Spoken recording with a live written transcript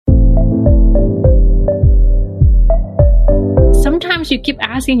sometimes you keep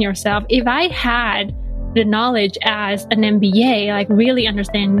asking yourself, if I had the knowledge as an MBA, like really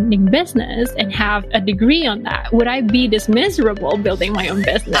understanding business and have a degree on that, would I be this miserable building my own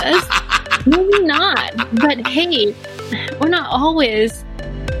business? Maybe not. But hey, we're not always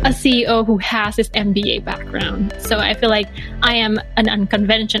a CEO who has this MBA background. So I feel like I am an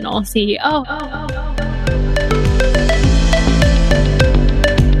unconventional CEO.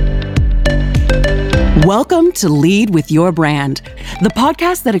 Welcome to Lead with Your Brand, the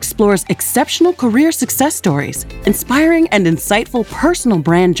podcast that explores exceptional career success stories, inspiring and insightful personal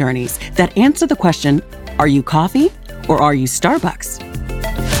brand journeys that answer the question, are you coffee or are you Starbucks?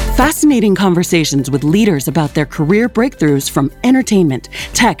 Fascinating conversations with leaders about their career breakthroughs from entertainment,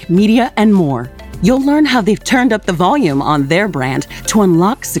 tech, media, and more. You'll learn how they've turned up the volume on their brand to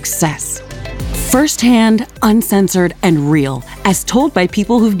unlock success. Firsthand, uncensored, and real, as told by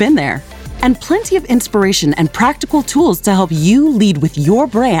people who've been there. And plenty of inspiration and practical tools to help you lead with your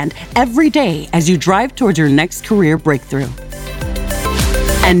brand every day as you drive towards your next career breakthrough.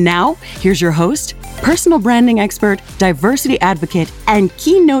 And now, here's your host, personal branding expert, diversity advocate, and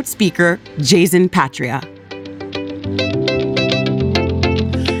keynote speaker, Jason Patria.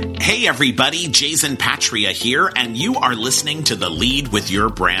 Hey everybody, Jason Patria here, and you are listening to the Lead with Your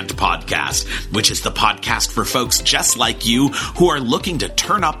Brand podcast, which is the podcast for folks just like you who are looking to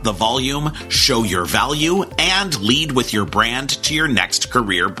turn up the volume, show your value, and lead with your brand to your next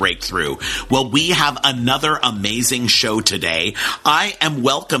career breakthrough. Well, we have another amazing show today. I am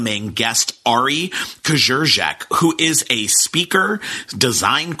welcoming guest Ari Kazierczak, who is a speaker,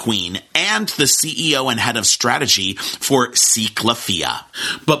 design queen, and the CEO and head of strategy for Ciclafia.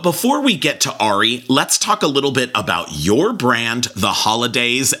 But before we get to Ari, let's talk a little bit about your brand, the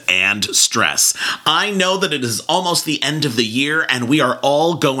holidays, and stress. I know that it is almost the end of the year and we are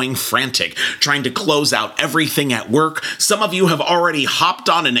all going frantic, trying to close out everything at work. Some of you have already hopped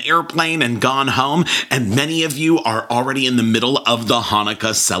on an airplane and gone home, and many of you are already in the middle of the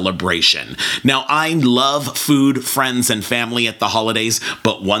Hanukkah celebration. Now, I love food, friends, and family at the holidays,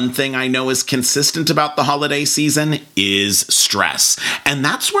 but one thing I know is consistent about the holiday season is stress. And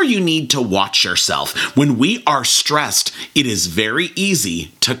that's where you need to watch yourself. When we are stressed, it is very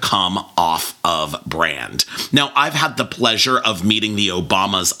easy to come off of brand. Now, I've had the pleasure of meeting the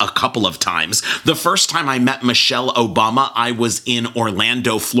Obamas a couple of times. The first time I met Michelle Obama, I was in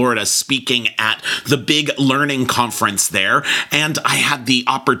Orlando, Florida, speaking at the big learning conference there, and I had the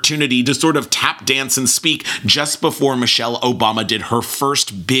opportunity to sort of tap dance and speak just before Michelle Obama did her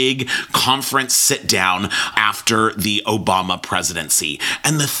first big conference sit down after the Obama presidency.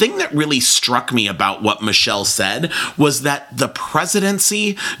 And the thing that really struck me about what Michelle said was that the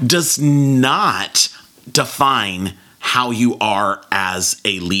presidency does not define how you are as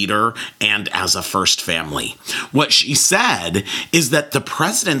a leader and as a first family. What she said is that the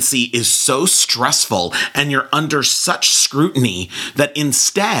presidency is so stressful and you're under such scrutiny that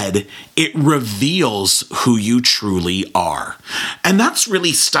instead it reveals who you truly are. And that's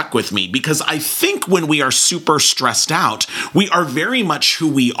really stuck with me because I think when we are super stressed out, we are very much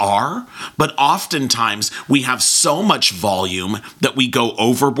who we are, but oftentimes we have so much volume that we go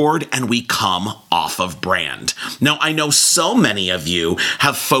overboard and we come off of brand. Now, I know so many of you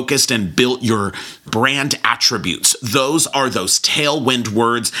have focused and built your brand attributes. Those are those tailwind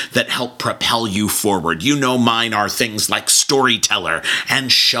words that help propel you forward. You know, mine are things like storyteller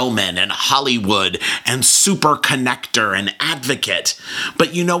and showman and Hollywood and super connector and advocate.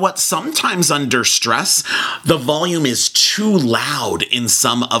 But you know what? Sometimes under stress, the volume is too loud in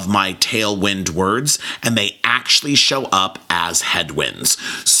some of my tailwind words, and they actually show up as headwinds.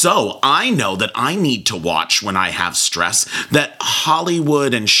 So I know that I need to watch when I have stress that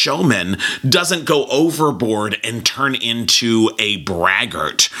Hollywood and showman doesn't go overboard and turn into a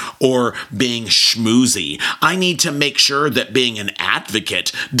braggart or being schmoozy. I need to make sure that being an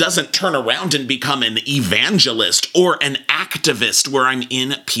advocate doesn't turn around and become an evangelist or an activist where I'm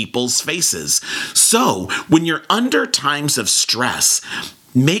in people's faces. So when you're under times of stress,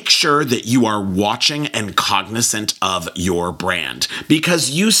 make sure that you are watching and cognizant of your brand because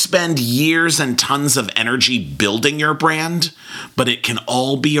you spend years and tons of energy building your brand, but it can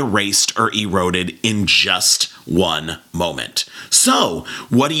all be erased or eroded in just one moment. So,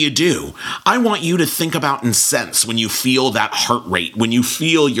 what do? I want you to think about and sense when you feel that heart rate, when you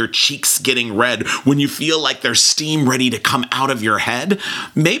feel your cheeks getting red, when you feel like there's steam ready to come out of your head.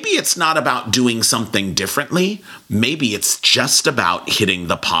 Maybe it's not about doing something differently. Maybe it's just about hitting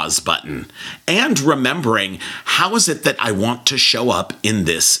the pause button and remembering, how is it that I want to show up in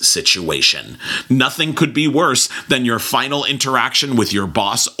this situation? Nothing could be worse than your final interaction with your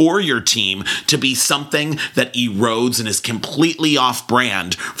boss or your team to be something that erodes and is completely off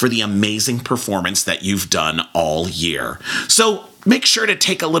brand for the amazing performance that you've done all year. So make sure to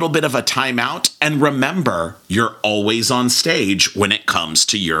take a little bit of a time out and remember you're always on stage when it comes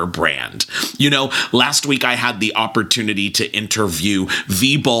to your brand. You know, last week I had the opportunity to interview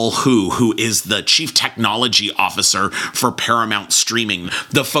Vibol Hu, who is the Chief Technology Officer for Paramount Streaming,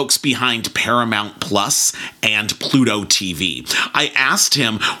 the folks behind Paramount Plus and Pluto TV. I asked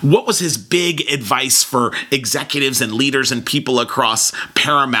him what was his big advice for executives and leaders and people across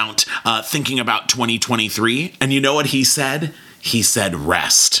Paramount thinking about 2023. And you know what he said? He said,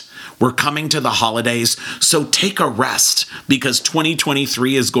 rest. We're coming to the holidays, so take a rest because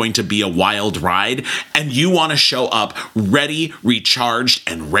 2023 is going to be a wild ride and you want to show up ready, recharged,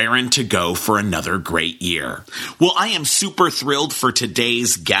 and raring to go for another great year. Well, I am super thrilled for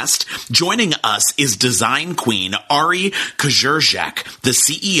today's guest. Joining us is design queen Ari Kazierczak, the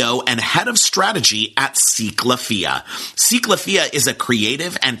CEO and head of strategy at Cyclafia. Cyclafia is a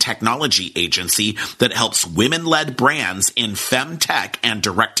creative and technology agency that helps women-led brands in femtech and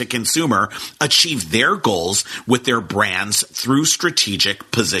direct-to-consumer achieve their goals with their brands through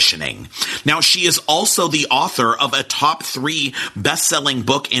strategic positioning. Now, she is also the author of a top 3 best-selling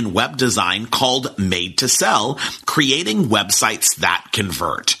book in web design called Made to Sell, Creating Websites That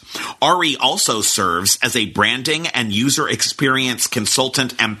Convert. Ari also serves as a branding and user experience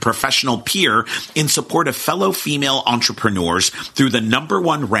consultant and professional peer in support of fellow female entrepreneurs through the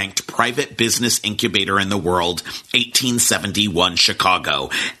 #1 ranked private business incubator in the world, 1871 Chicago,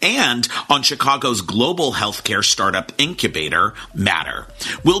 and on Chicago's global healthcare startup incubator, Matter.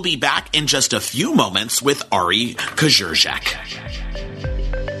 We'll be back in just a few moments with Ari Kazierczak.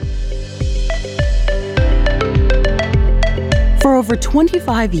 For over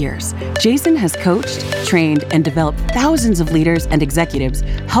 25 years, Jason has coached, trained, and developed thousands of leaders and executives,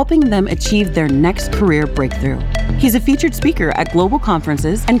 helping them achieve their next career breakthrough. He's a featured speaker at global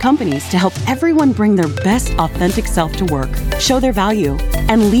conferences and companies to help everyone bring their best authentic self to work, show their value,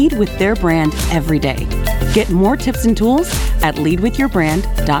 and lead with their brand every day. Get more tips and tools at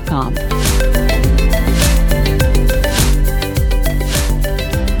leadwithyourbrand.com.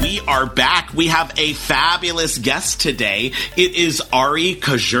 Are back. We have a fabulous guest today. It is Ari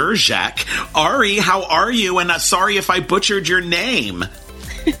Kazierczak. Ari, how are you? And sorry if I butchered your name.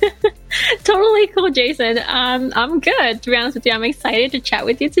 Totally cool, Jason. I'm good. To be honest with you, I'm excited to chat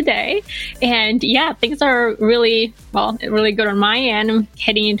with you today. And yeah, things are really good on my end. I'm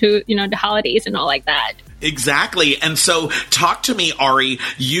heading into, the holidays and all like that. Exactly. And so talk to me, Ari.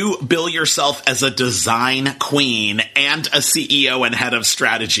 You bill yourself as a design queen and a CEO and head of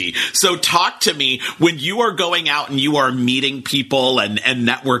strategy. So talk to me, when you are going out and you are meeting people and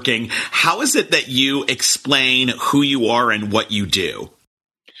networking, how is it that you explain who you are and what you do?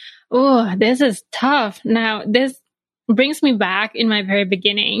 Oh, this is tough. Now, this brings me back in my very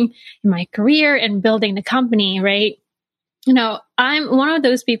beginning in my career and building the company, right? I'm one of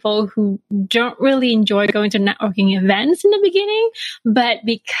those people who don't really enjoy going to networking events in the beginning, but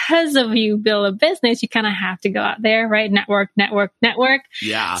because of you build a business, you kind of have to go out there, right? Network.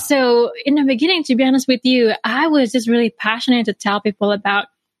 Yeah. So in the beginning, to be honest with you, I was just really passionate to tell people about,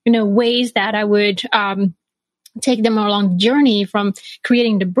 ways that I would, take them along the journey from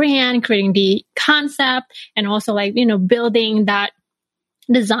creating the brand, creating the concept, and also building that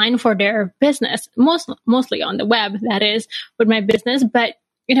design for their business, mostly on the web, that is, with my business. But,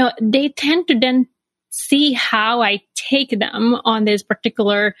 they tend to then see how I take them on this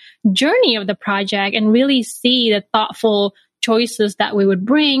particular journey of the project and really see the thoughtful choices that we would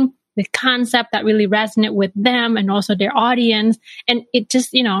bring, the concept that really resonate with them and also their audience. And it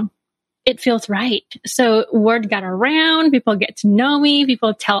just, it feels right. So word got around, people get to know me,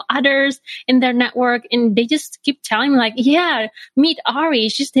 people tell others in their network, and they just keep telling me yeah, meet Ari,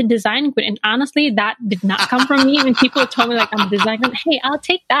 she's the design queen. And honestly, that did not come from me. When people told me I'm a design queen, hey, I'll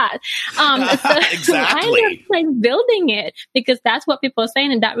take that. Exactly. I ended up building it because that's what people are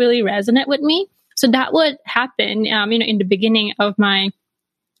saying, and that really resonated with me. So that would happen, in the beginning of my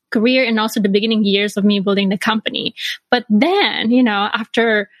career and also the beginning years of me building the company. But then,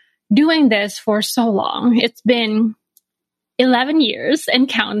 after doing this for so long, it's been 11 years and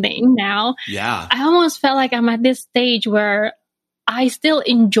counting now. Yeah. I almost felt like I'm at this stage where I still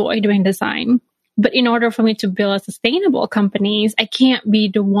enjoy doing design, but in order for me to build a sustainable companies, I can't be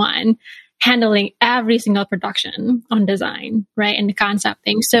the one handling every single production on design, right? And the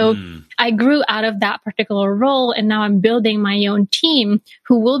concepting. So I grew out of that particular role, and now I'm building my own team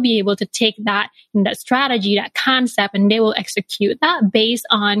who will be able to take that strategy, that concept, and they will execute that based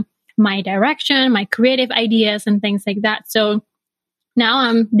on my direction, my creative ideas, and things like that. So now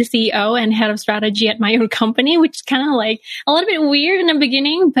I'm the CEO and head of strategy at my own company, which is kind of like a little bit weird in the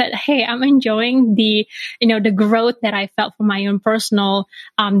beginning, but hey, I'm enjoying the growth that I felt for my own personal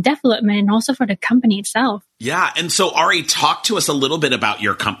development and also for the company itself. Yeah. And so Ari, talk to us a little bit about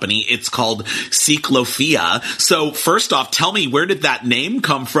your company. It's called Cyclophia. So first off, tell me, where did that name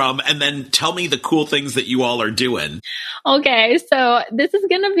come from? And then tell me the cool things that you all are doing. Okay. So this is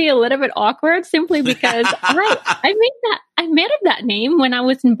going to be a little bit awkward simply because I made up that name when I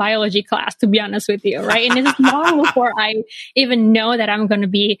was in biology class, to be honest with you, right? And this is long before I even know that I'm going to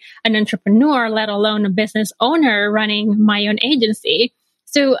be an entrepreneur, let alone a business owner running my own agency.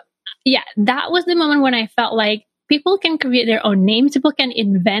 So yeah, that was the moment when I felt like people can create their own names. People can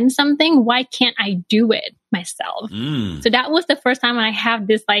invent something. Why can't I do it myself? So that was the first time I have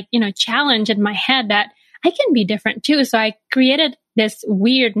this challenge in my head that I can be different too. So I created this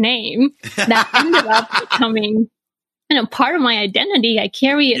weird name that ended up becoming part of my identity. I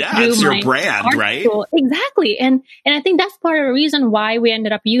carry it through it's my your brand, right? School. Exactly. And I think that's part of the reason why we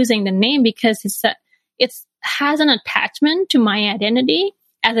ended up using the name, because it has an attachment to my identity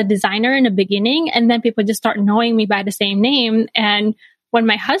as a designer in the beginning. And then people just start knowing me by the same name. And when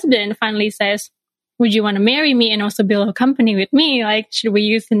my husband finally says, would you want to marry me and also build a company with me? Like, should we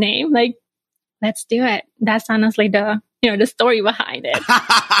use the name? Like, let's do it. That's honestly the story behind it.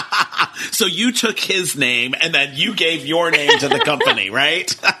 So you took his name and then you gave your name to the company,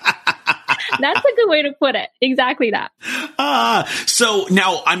 right? That's a good way to put it. Exactly that. So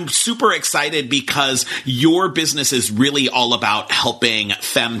now I'm super excited because your business is really all about helping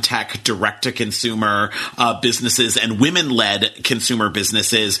femtech direct-to-consumer businesses and women-led consumer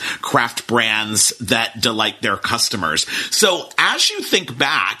businesses craft brands that delight their customers. So as you think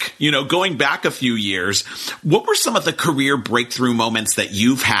back, going back a few years, what were some of the career breakthrough moments that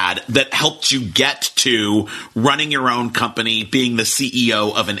you've had that helped you get to running your own company, being the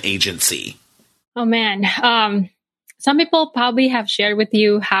CEO of an agency? Oh man. Some people probably have shared with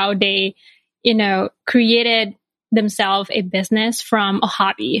you how they, created themselves a business from a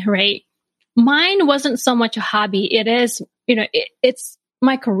hobby, right? Mine wasn't so much a hobby. It is, it's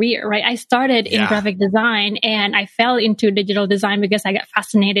my career, right? I started in graphic design and I fell into digital design because I got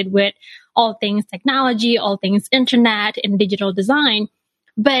fascinated with all things technology, all things internet and digital design.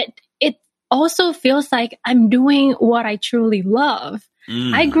 But it also feels like I'm doing what I truly love.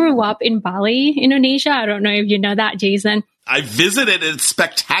 I grew up in Bali, Indonesia. I don't know if you know that, Jason. I visited. It's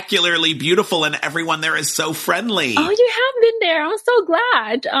spectacularly beautiful and everyone there is so friendly. Oh, you have been there. I'm so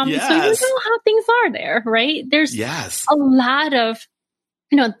glad. Yes. So you know how things are there, right? There's a lot of,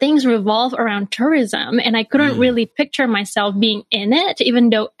 things revolve around tourism, and I couldn't really picture myself being in it, even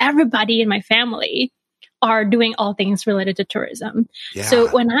though everybody in my family are doing all things related to tourism. Yeah. So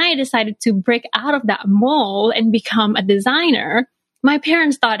when I decided to break out of that mold and become a designer, my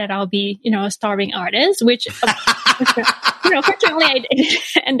parents thought that I'll be, a starving artist, which, fortunately I didn't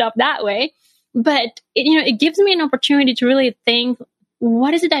end up that way. But, it gives me an opportunity to really think,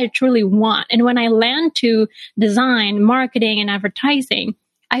 what is it that I truly want? And when I land to design, marketing, and advertising,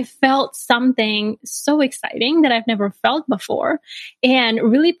 I felt something so exciting that I've never felt before. And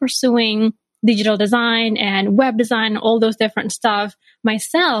really pursuing digital design and web design, all those different stuff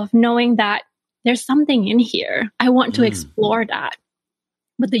myself, knowing that there's something in here. I want to explore that.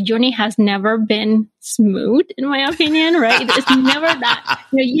 But the journey has never been smooth, in my opinion, right? It's never that,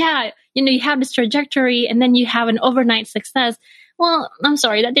 you have this trajectory and then you have an overnight success. Well, I'm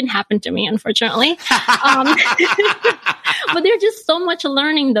sorry, that didn't happen to me, unfortunately. But there's just so much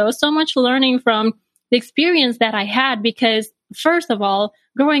learning, though, so much learning from the experience that I had, because first of all,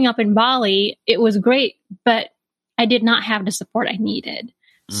 growing up in Bali, it was great, but I did not have the support I needed.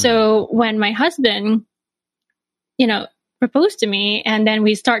 So when my husband, proposed to me, and then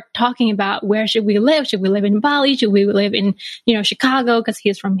we start talking about where should we live? Should we live in Bali? Should we live in, Chicago? Because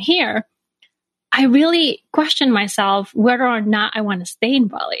he's from here. I really questioned myself whether or not I want to stay in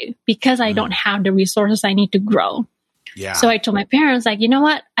Bali because I don't have the resources I need to grow. Yeah. So I told my parents, like, you know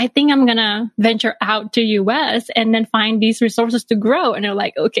what? I think I'm going to venture out to US and then find these resources to grow. And they're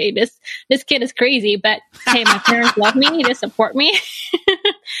like, okay, this kid is crazy, but hey, my parents love me. They support me.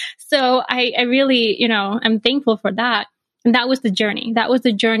 So I really, I'm thankful for that. And that was the journey. That was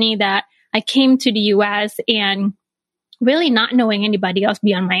the journey that I came to the US and really not knowing anybody else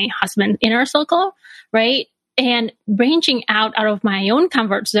beyond my husband's inner circle, right? And branching out of my own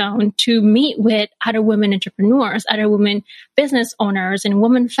comfort zone to meet with other women entrepreneurs, other women business owners, and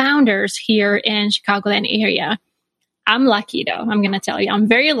women founders here in Chicagoland area. I'm lucky, though. I'm going to tell you, I'm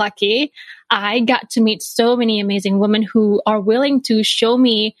very lucky. I got to meet so many amazing women who are willing to show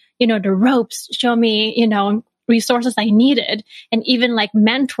me, the ropes, show me, resources I needed and even like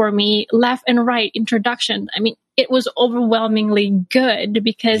mentor me left and right, introduction. I mean, it was overwhelmingly good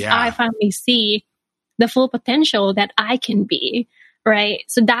because I finally see the full potential that I can be, right?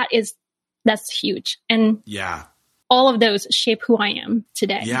 So that's huge. And all of those shape who I am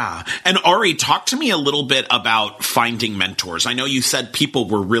today. Yeah. And Ari, talk to me a little bit about finding mentors. I know you said people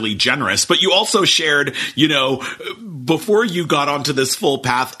were really generous, but you also shared, before you got onto this full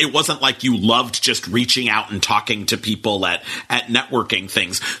path, it wasn't like you loved just reaching out and talking to people at networking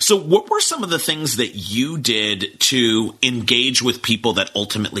things. So what were some of the things that you did to engage with people that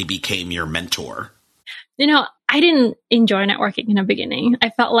ultimately became your mentor? I didn't enjoy networking in the beginning. I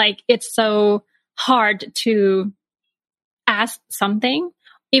felt like it's so hard to ask something,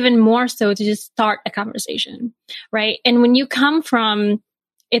 even more so to just start a conversation, right? And when you come from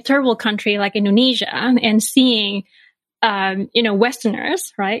a third world country like Indonesia and seeing,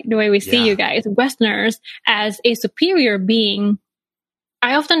 Westerners, right? The way we see you guys, Westerners as a superior being,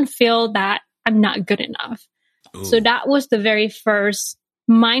 I often feel that I'm not good enough. Ooh. So that was the very first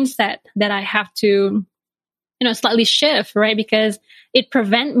mindset that I have to, slightly shift, right? Because it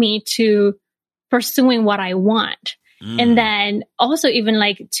prevent me to pursuing what I want. And then also even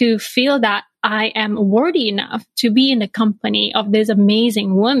like to feel that I am worthy enough to be in the company of this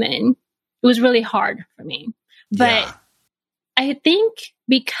amazing woman, it was really hard for me. But I think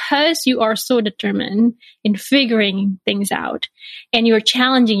because you are so determined in figuring things out and you're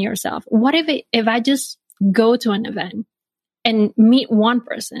challenging yourself, what if I just go to an event and meet one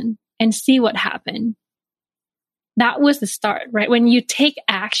person and see what happened? That was the start, right? When you take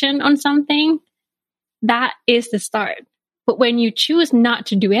action on something, that is the start. But when you choose not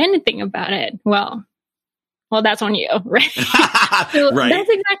to do anything about it, well, that's on you, right? So that's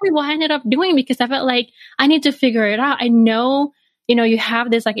exactly what I ended up doing because I felt like I need to figure it out. I know, you have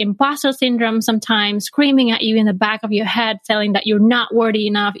this like imposter syndrome sometimes screaming at you in the back of your head, telling that you're not worthy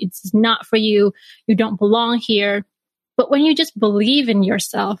enough. It's not for you. You don't belong here. But when you just believe in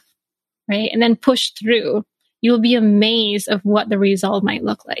yourself, right, and then push through, you'll be amazed of what the result might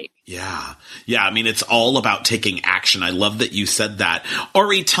look like. Yeah. Yeah. I mean, it's all about taking action. I love that you said that.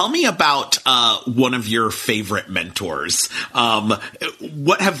 Ari, tell me about one of your favorite mentors.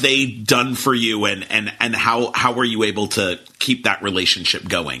 What have they done for you and how were you able to keep that relationship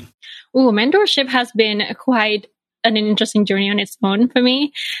going? Mentorship has been quite an interesting journey on its own for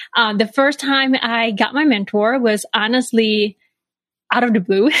me. The first time I got my mentor was honestly out of the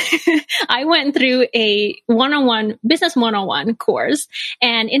blue. I went through a business 101 course.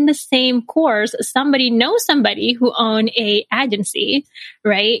 And in the same course, somebody knows somebody who owned a agency,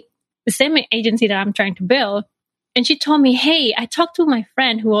 right? The same agency that I'm trying to build. And she told me, hey, I talked to my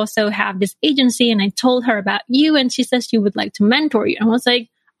friend who also have this agency and I told her about you. And she says she would like to mentor you. And I was like,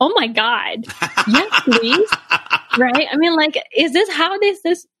 oh my God, yes, please. Right? I mean, like, is this how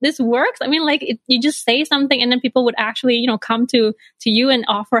this works? I mean, like, you just say something and then people would actually, come to you and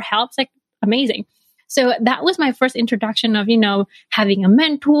offer help. It's like amazing. So that was my first introduction of, having a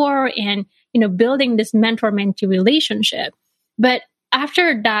mentor and, building this mentor-mentee relationship. But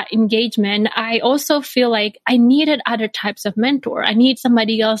after that engagement, I also feel like I needed other types of mentor. I need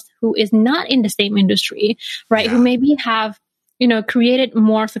somebody else who is not in the same industry, right? Who maybe have created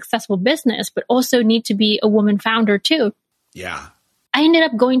more successful business, but also need to be a woman founder too. Yeah. I ended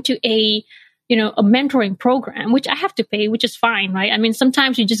up going to a mentoring program, which I have to pay, which is fine, right? I mean,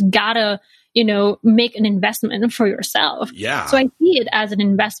 sometimes you just gotta, make an investment for yourself. Yeah. So I see it as an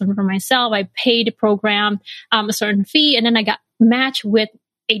investment for myself. I paid the program a certain fee, and then I got matched with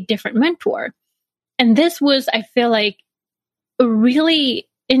a different mentor. And this was, I feel like, a really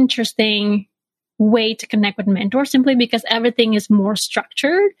interesting way to connect with mentors simply because everything is more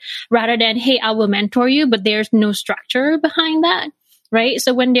structured rather than, hey, I will mentor you, but there's no structure behind that, right?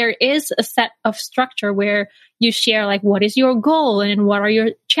 So when there is a set of structure where you share like what is your goal and what are your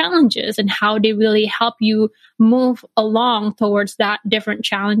challenges and how they really help you move along towards that different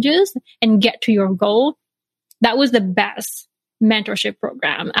challenges and get to your goal, that was the best mentorship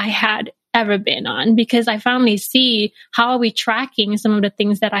program I had ever been on because I finally see how are we tracking some of the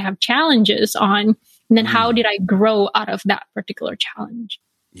things that I have challenges on, and then how did I grow out of that particular challenge?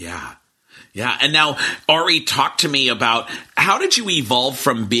 Yeah. Yeah. And now, Ari, talk to me about how did you evolve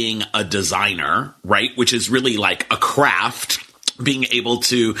from being a designer, right? Which is really like a craft, being able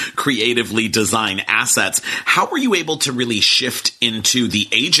to creatively design assets. How were you able to really shift into the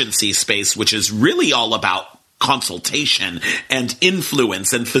agency space, which is really all about consultation and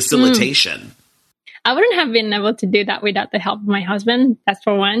influence and facilitation? I wouldn't have been able to do that without the help of my husband. That's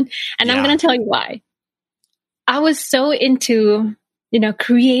for one. And I'm going to tell you why. I was so into,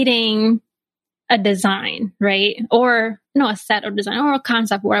 creating a design, right? Or a set of design or a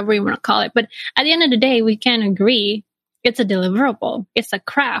concept, whatever you want to call it. But at the end of the day, we can agree it's a deliverable. It's a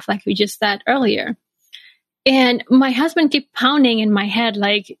craft, like we just said earlier. And my husband kept pounding in my head,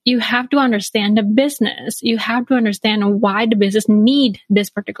 like, you have to understand the business. You have to understand why the business need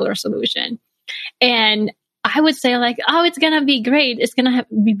this particular solution. And I would say like, oh, it's going to be great. It's going to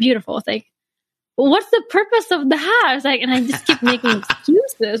be beautiful. It's like, what's the purpose of the house? Like, and I just keep making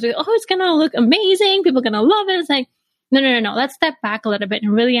excuses. Oh, it's going to look amazing. People are going to love it. It's like, no. Let's step back a little bit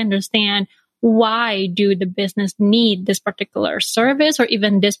and really understand, why do the business need this particular service or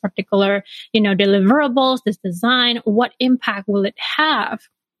even this particular, deliverables, this design? What impact will it have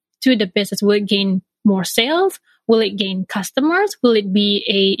to the business? Will it gain more sales? Will it gain customers? Will it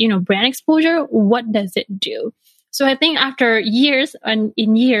be a, brand exposure? What does it do? So I think after years and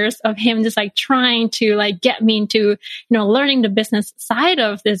in years of him just like trying to like get me into, learning the business side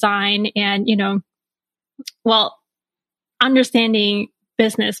of design and, understanding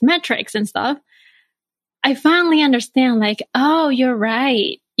business metrics and stuff, I finally understand like, oh, you're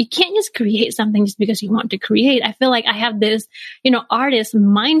right. You can't just create something just because you want to create. I feel like I have this, artist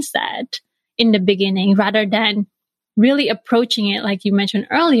mindset in the beginning rather than really approaching it, like you mentioned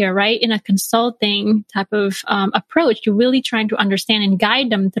earlier, right? In a consulting type of approach, you're really trying to understand and guide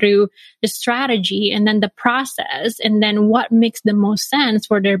them through the strategy and then the process and then what makes the most sense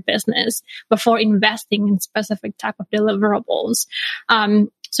for their business before investing in specific type of deliverables.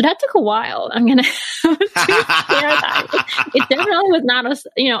 So that took a while. I'm going to share that. It definitely was not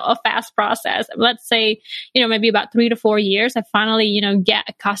a fast process. Let's say, maybe about 3 to 4 years, I finally, get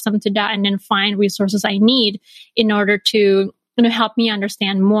accustomed to that and then find resources I need in order to help me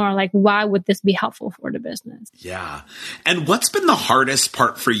understand more, like, why would this be helpful for the business? Yeah. And what's been the hardest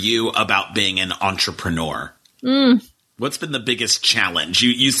part for you about being an entrepreneur? What's been the biggest challenge?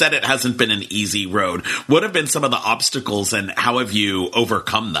 You said it hasn't been an easy road. What have been some of the obstacles and how have you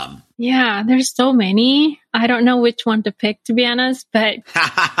overcome them? Yeah, there's so many. I don't know which one to pick, to be honest, but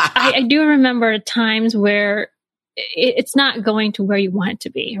I do remember times where it's not going to where you want it to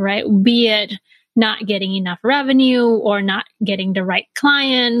be, right? Be it not getting enough revenue or not getting the right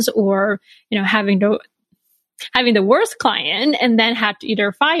clients or, having the worst client and then have to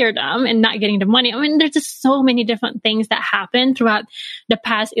either fire them and not getting the money. I mean, there's just so many different things that happen throughout the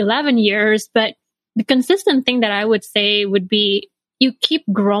past 11 years. But the consistent thing that I would say would be you keep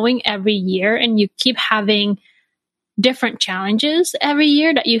growing every year and you keep having different challenges every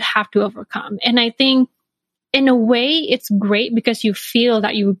year that you have to overcome. And I think in a way, it's great because you feel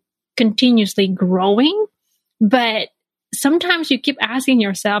that you're continuously growing. But sometimes you keep asking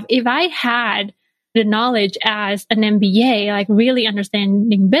yourself, if I had the knowledge as an MBA, like really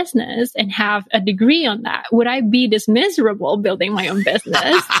understanding business and have a degree on that, would I be this miserable building my own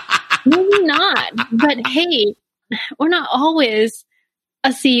business? Maybe not. But hey, we're not always a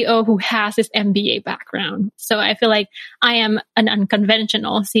CEO who has this MBA background. So I feel like I am an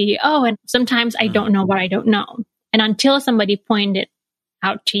unconventional CEO and sometimes I don't know what I don't know. And until somebody pointed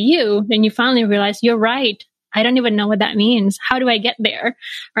out to you, then you finally realize you're right. I don't even know what that means. How do I get there?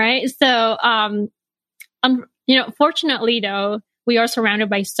 Right. So, fortunately though, we are surrounded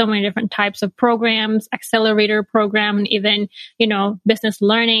by so many different types of programs, accelerator program, and even, business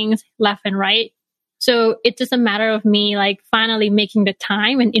learnings left and right. So it's just a matter of me like finally making the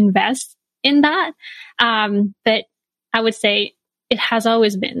time and invest in that. But I would say it has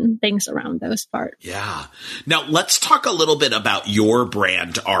always been things around those parts. Yeah. Now let's talk a little bit about your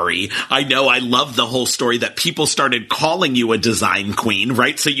brand, Ari. I know I love the whole story that people started calling you a design queen,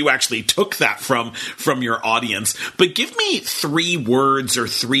 right? So you actually took that from your audience. But give me 3 words or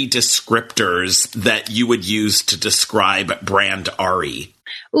 3 descriptors that you would use to describe brand Ari.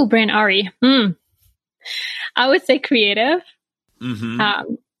 Ooh, brand Ari. I would say creative,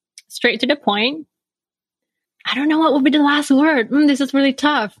 straight to the point. I don't know what would be the last word. This is really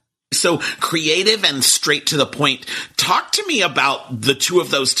tough. So creative and straight to the point. Talk to me about the two of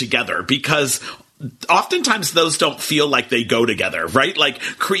those together, because oftentimes those don't feel like they go together, right? Like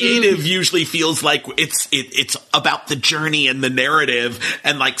creative usually feels like it's about the journey and the narrative,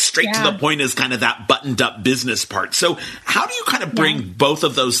 and like straight to the point is kind of that buttoned up business part. So how do you kind of bring both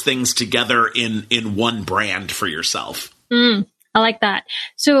of those things together in one brand for yourself? I like that.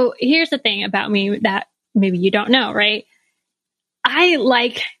 So here's the thing about me that maybe you don't know, right? I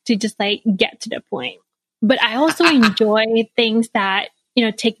like to just like get to the point, but I also enjoy things that,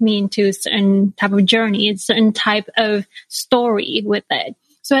 take me into a certain type of journey, a certain type of story with it.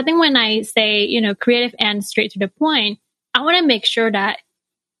 So I think when I say, creative and straight to the point, I want to make sure that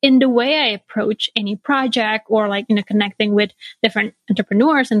in the way I approach any project or like, connecting with different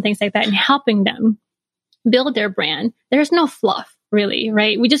entrepreneurs and things like that and helping them build their brand, there's no fluff really,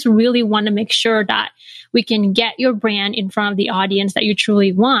 right? We just really want to make sure that we can get your brand in front of the audience that you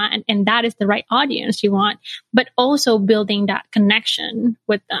truly want. And that is the right audience you want, but also building that connection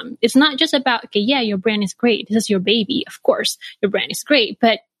with them. It's not just about, okay, yeah, your brand is great. This is your baby. Of course, your brand is great,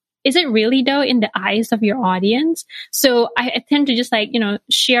 but is it really though in the eyes of your audience? So I tend to just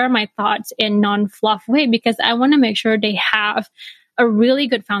share my thoughts in non-fluff way because I want to make sure they have a really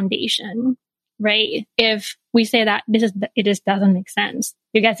good foundation, right? If we say that it just doesn't make sense,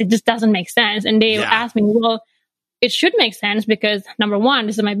 you guys, it just doesn't make sense. And they ask me, well, it should make sense because number one,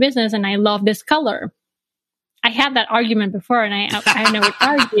 this is my business and I love this color. I had that argument before and I never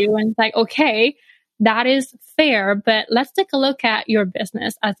argue. And it's like, okay, that is fair, but let's take a look at your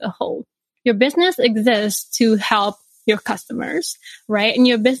business as a whole. Your business exists to help your customers, right? And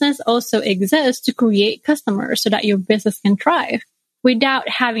your business also exists to create customers so that your business can thrive. Without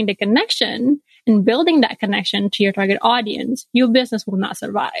having the connection and building that connection to your target audience, your business will not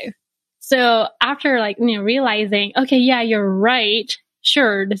survive. So after realizing, okay, yeah, you're right.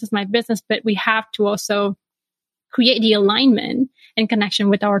 Sure, this is my business, but we have to also create the alignment and connection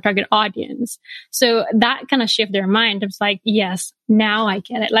with our target audience. So that kind of shift their mind. It's like, yes, now I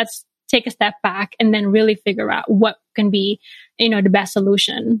get it. Let's take a step back and then really figure out what can be, the best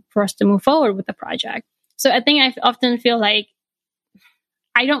solution for us to move forward with the project. So I think I often feel like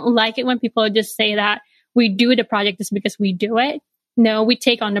I don't like it when people just say that we do the project just because we do it. No, we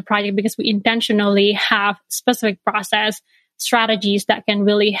take on the project because we intentionally have specific process strategies that can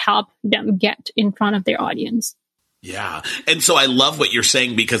really help them get in front of their audience. Yeah. And so I love what you're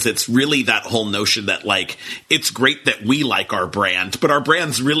saying because it's really that whole notion that it's great that we like our brand, but our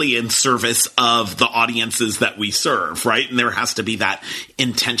brand's really in service of the audiences that we serve, right? And there has to be that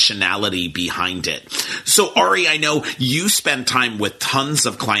intentionality behind it. So Ari, I know you spend time with tons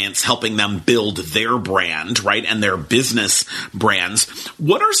of clients helping them build their brand, right? And their business brands.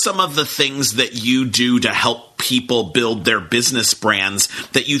 What are some of the things that you do to help people build their business brands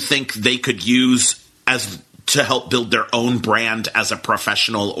that you think they could use to help build their own brand as a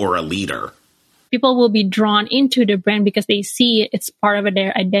professional or a leader? People will be drawn into the brand because they see it's part of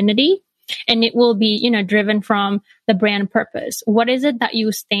their identity, and it will be, driven from the brand purpose. What is it that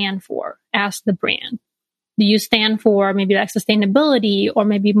you stand for as the brand? Do you stand for maybe like sustainability or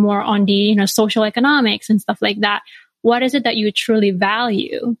maybe more on the, social economics and stuff like that? What is it that you truly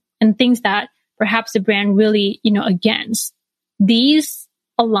value and things that perhaps the brand really, against? These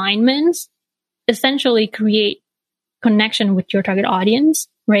alignments essentially create connection with your target audience,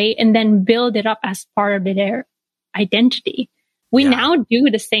 right? And then build it up as part of their identity. We now do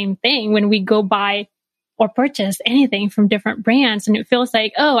the same thing when we go buy or purchase anything from different brands. And it feels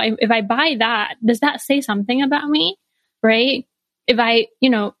like, if I buy that, does that say something about me, right? If I,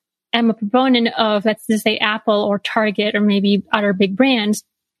 am a proponent of, let's just say Apple or Target or maybe other big brands,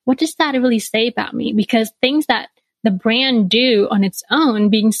 what does that really say about me? Because things that the brand do on its own,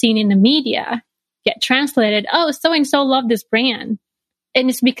 being seen in the media, get translated, so-and-so love this brand. And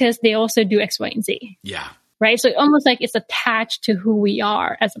it's because they also do X, Y, and Z. Yeah. Right? So almost like it's attached to who we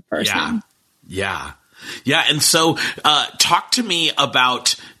are as a person. Yeah. And so talk to me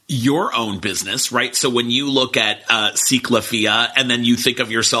about your own business, right? So when you look at Ciclafia and then you think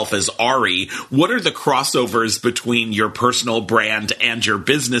of yourself as Ari, what are the crossovers between your personal brand and your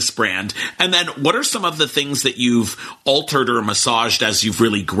business brand? And then what are some of the things that you've altered or massaged as you've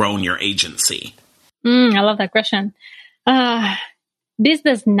really grown your agency? I love that question. This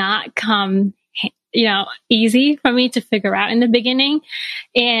does not come, easy for me to figure out in the beginning.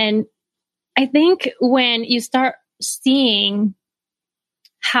 And I think when you start seeing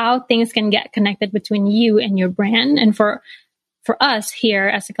how things can get connected between you and your brand, and for us here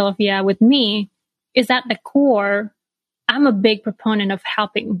at Ciclafia with me, is at the core, I'm a big proponent of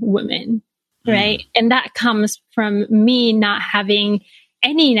helping women, right? And that comes from me not having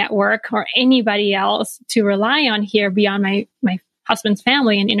any network or anybody else to rely on here beyond my husband's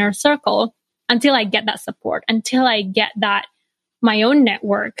family and inner circle until I get that support, until I get that my own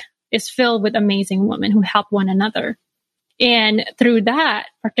network is filled with amazing women who help one another. And through that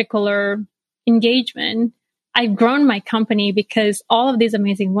particular engagement, I've grown my company because all of these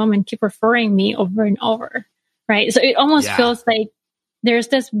amazing women keep referring me over and over, right? So it almost feels like there's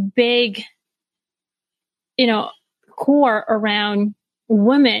this big, core around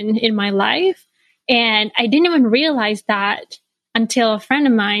women in my life. And I didn't even realize that until a friend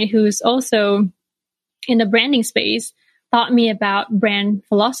of mine who's also in the branding space taught me about brand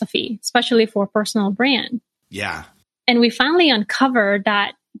philosophy, especially for personal brand. Yeah. And we finally uncovered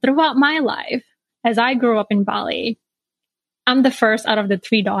that throughout my life, as I grew up in Bali, I'm the first out of the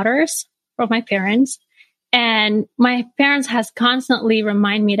 3 daughters from my parents. And my parents has constantly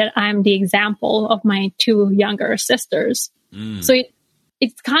remind me that I'm the example of my 2 younger sisters. So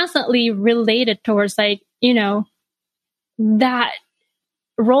it's constantly related towards like, you know, that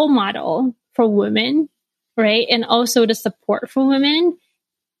role model for women, right? And also the support for women.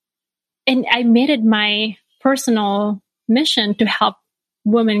 And I made it my personal mission to help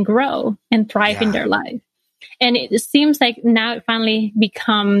women grow and thrive in their life. And it seems like now it finally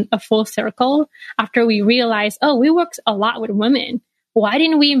become a full circle after we realize, oh, we work a lot with women. Why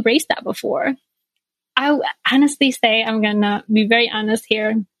didn't we embrace that before? I honestly say, I'm going to be very honest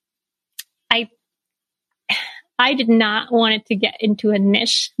here. I did not want it to get into a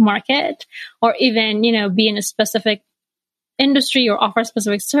niche market or even, you know, be in a specific industry or offer a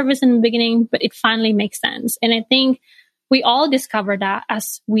specific service in the beginning, but it finally makes sense. And I think we all discover that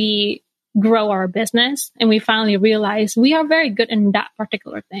as we grow our business and we finally realize we are very good in that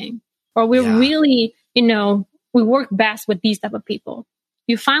particular thing, or we're really, you know, we work best with these type of people.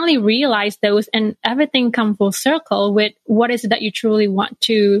 You finally realize those and everything comes full circle with what is it that you truly want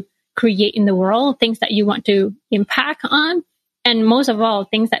to create in the world, things that you want to impact on, and most of all,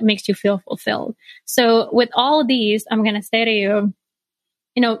 things that makes you feel fulfilled. So with all these, I'm going to say to you,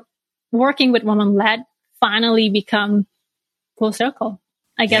 you know, working with women-led finally become full circle,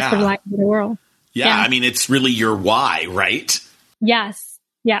 I guess, for the life of the world. Yeah. I mean, it's really your why, right? Yes.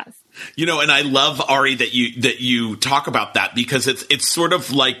 You know, and I love, Ari, that you talk about that, because it's sort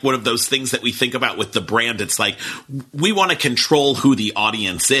of like one of those things that we think about with the brand. It's like we want to control who the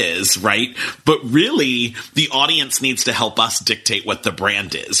audience is, right? But really, the audience needs to help us dictate what the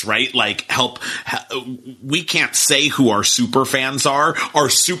brand is, right? Like we can't say who our super fans are. Our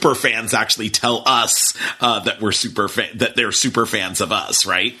super fans actually tell us that they're super fans of us,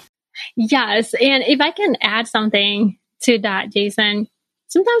 right? Yes, and if I can add something to that, Jason.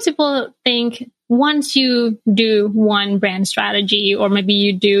 Sometimes people think once you do one brand strategy, or maybe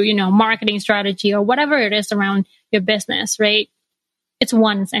you do, you know, marketing strategy or whatever it is around your business, right? It's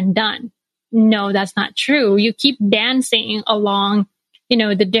once and done. No, that's not true. You keep dancing along, you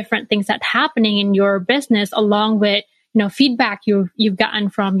know, the different things that happening in your business, along with, you know, feedback you've gotten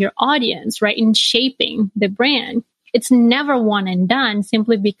from your audience, right? In shaping the brand. It's never one and done,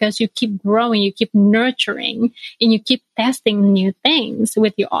 simply because you keep growing, you keep nurturing, and you keep testing new things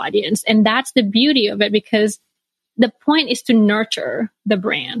with your audience. And that's the beauty of it, because the point is to nurture the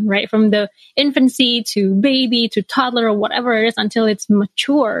brand, right? From the infancy to baby to toddler or whatever it is until it's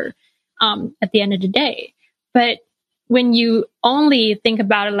mature at the end of the day. But when you only think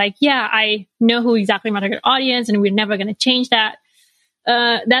about it like, yeah, I know who exactly my target audience and we're never going to change that,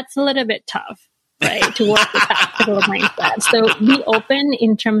 that's a little bit tough. Right, to work with that particular mindset. So be open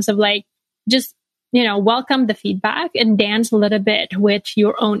in terms of like, just, you know, welcome the feedback and dance a little bit with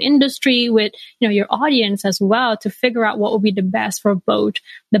your own industry, with, you know, your audience as well, to figure out what will be the best for both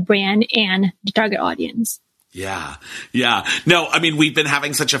the brand and the target audience. Yeah. No, I mean, we've been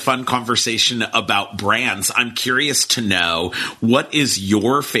having such a fun conversation about brands. I'm curious to know, what is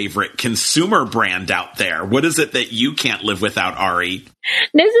your favorite consumer brand out there? What is it that you can't live without, Ari?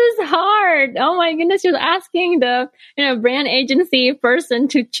 This is hard. Oh my goodness, you're asking the, you know, brand agency person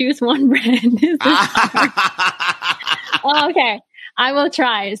to choose one brand. This is hard. Okay, I will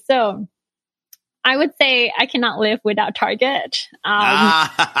try. So I would say I cannot live without Target.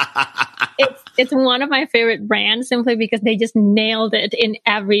 It's one of my favorite brands, simply because they just nailed it in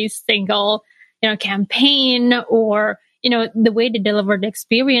every single, you know, campaign, or, you know, the way they deliver the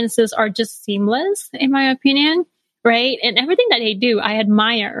experiences are just seamless, in my opinion, right? And everything that they do, I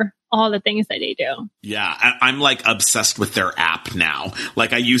admire all the things that they do. Yeah, I'm like obsessed with their app now.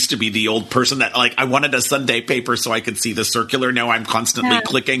 Like, I used to be the old person that like, I wanted a Sunday paper so I could see the circular. Now I'm constantly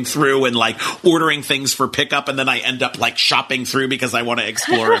clicking through and like ordering things for pickup. And then I end up like shopping through because I want to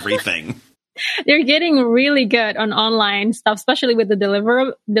explore everything. They're getting really good on online stuff, especially with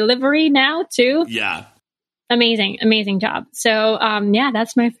the delivery now too. Yeah. Amazing job. So, yeah,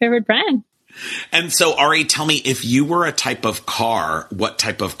 that's my favorite brand. And so, Ari, tell me, if you were a type of car, what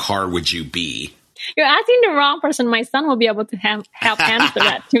type of car would you be? You're asking the wrong person. My son will be able to help answer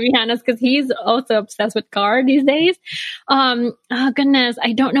that, to be honest, because he's also obsessed with cars these days. Oh, goodness.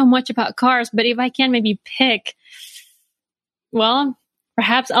 I don't know much about cars, but if I can maybe pick, well,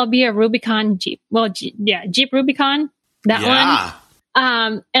 perhaps I'll be a Rubicon Jeep. Well, Jeep Rubicon, that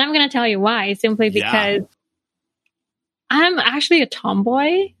one. And I'm going to tell you why, simply because I'm actually a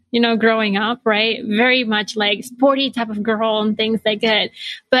tomboy. You know, growing up, right? Very much like sporty type of girl and things like that.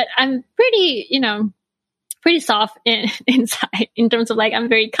 But I'm pretty, you know, pretty soft inside in terms of like, I'm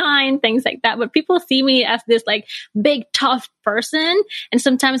very kind, things like that. But people see me as this like big, tough person, and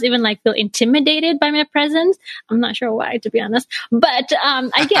sometimes even like feel intimidated by my presence. I'm not sure why, to be honest, but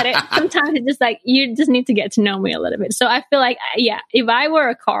I get it. Sometimes it's just like, you just need to get to know me a little bit. So I feel like, yeah, if I were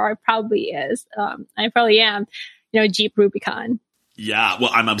a car, it probably is. I probably am, Jeep Rubicon. Yeah, well,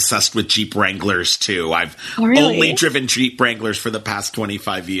 I'm obsessed with Jeep Wranglers too. I've really? only driven Jeep Wranglers for the past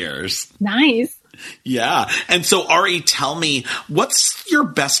 25 years. Nice. Yeah. And so, Ari, tell me, what's your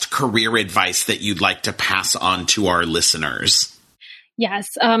best career advice that you'd like to pass on to our listeners?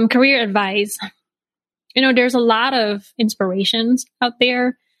 Yes, career advice. There's a lot of inspirations out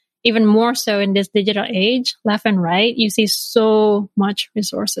there, even more so in this digital age, left and right. You see so much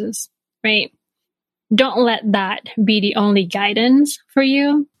resources, right? Don't let that be the only guidance for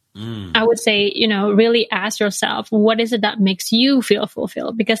you. I would say, really ask yourself, what is it that makes you feel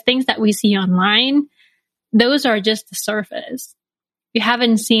fulfilled? Because things that we see online, those are just the surface. You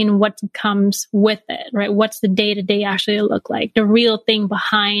haven't seen what comes with it, right? What's the day-to-day actually look like? The real thing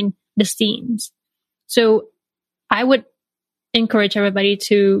behind the scenes. So I would encourage everybody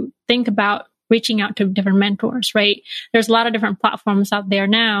to think about reaching out to different mentors, right? There's a lot of different platforms out there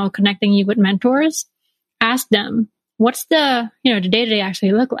now connecting you with mentors. Ask them, what's the day-to-day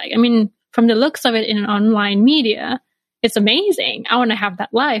actually look like? I mean, from the looks of it in online media, it's amazing. I want to have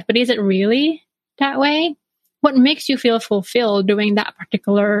that life, but is it really that way? What makes you feel fulfilled doing that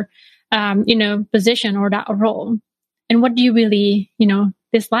particular, position or that role? And what do you really,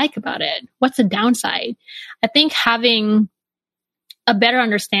 dislike about it? What's the downside? I think having a better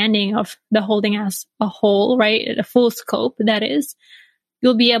understanding of the whole thing as a whole, right? A full scope, that is,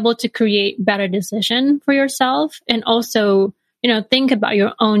 you'll be able to create better decision for yourself, and also, think about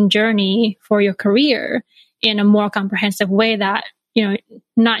your own journey for your career in a more comprehensive way that,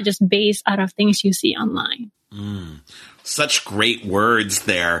 not just based out of things you see online. Such great words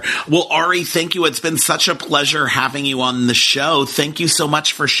there. Well, Ari, thank you. It's been such a pleasure having you on the show. Thank you so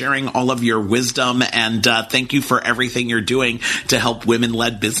much for sharing all of your wisdom, and thank you for everything you're doing to help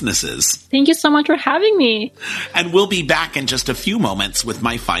women-led businesses. Thank you so much for having me. And we'll be back in just a few moments with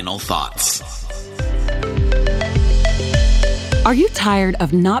my final thoughts. Are you tired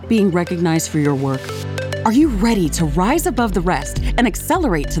of not being recognized for your work? Are you ready to rise above the rest and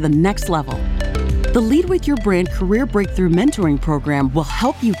accelerate to the next level? The Lead with Your Brand Career Breakthrough Mentoring Program will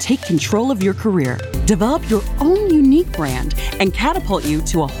help you take control of your career, develop your own unique brand, and catapult you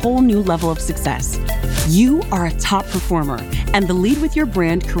to a whole new level of success. You are a top performer, and the Lead with Your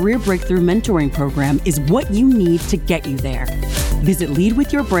Brand Career Breakthrough Mentoring Program is what you need to get you there. Visit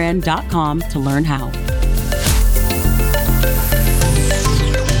leadwithyourbrand.com to learn how.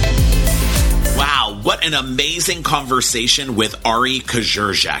 What an amazing conversation with Ari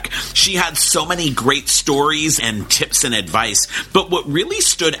Kazierczak. She had so many great stories and tips and advice, but what really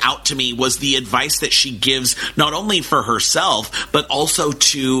stood out to me was the advice that she gives not only for herself, but also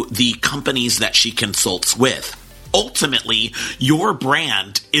to the companies that she consults with. Ultimately, your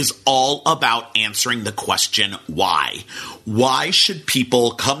brand is all about answering the question, why? Why should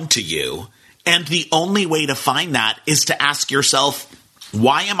people come to you? And the only way to find that is to ask yourself,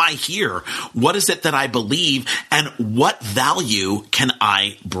 why am I here? What is it that I believe? And what value can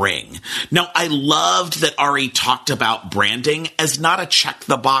I bring? Now, I loved that Ari talked about branding as not a check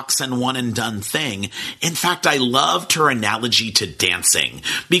the box and one and done thing. In fact, I loved her analogy to dancing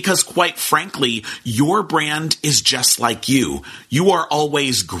because, quite frankly, your brand is just like you. You are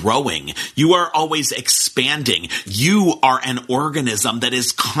always growing. You are always expanding. You are an organism that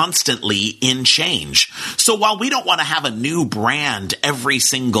is constantly in change. So while we don't want to have a new brand every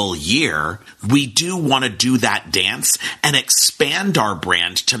single year, we do want to do that dance and expand our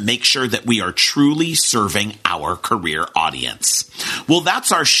brand to make sure that we are truly serving our career audience. Well,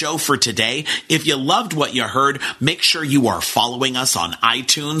 that's our show for today. If you loved what you heard, make sure you are following us on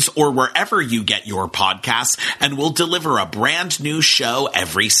iTunes or wherever you get your podcasts, and we'll deliver a brand new show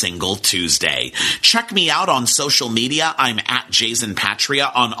every single Tuesday. Check me out on social media. I'm at Jason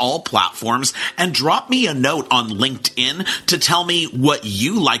Patria on all platforms, and drop me a note on LinkedIn to tell me what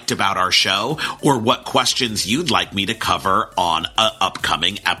you liked about our show or what questions you'd like me to cover on an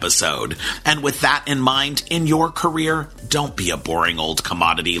upcoming episode. And with that in mind, in your career, don't be a boring old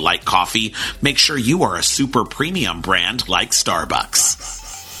commodity like coffee. Make sure you are a super premium brand like Starbucks.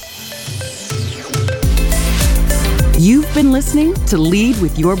 You've been listening to Lead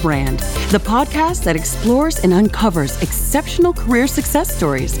with Your Brand, the podcast that explores and uncovers exceptional career success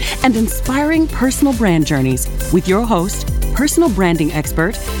stories and inspiring personal brand journeys with your host, personal branding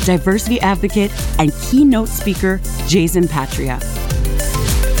expert, diversity advocate, and keynote speaker, Jason Patria.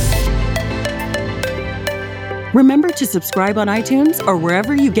 Remember to subscribe on iTunes or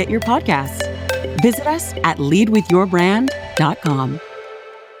wherever you get your podcasts. Visit us at leadwithyourbrand.com.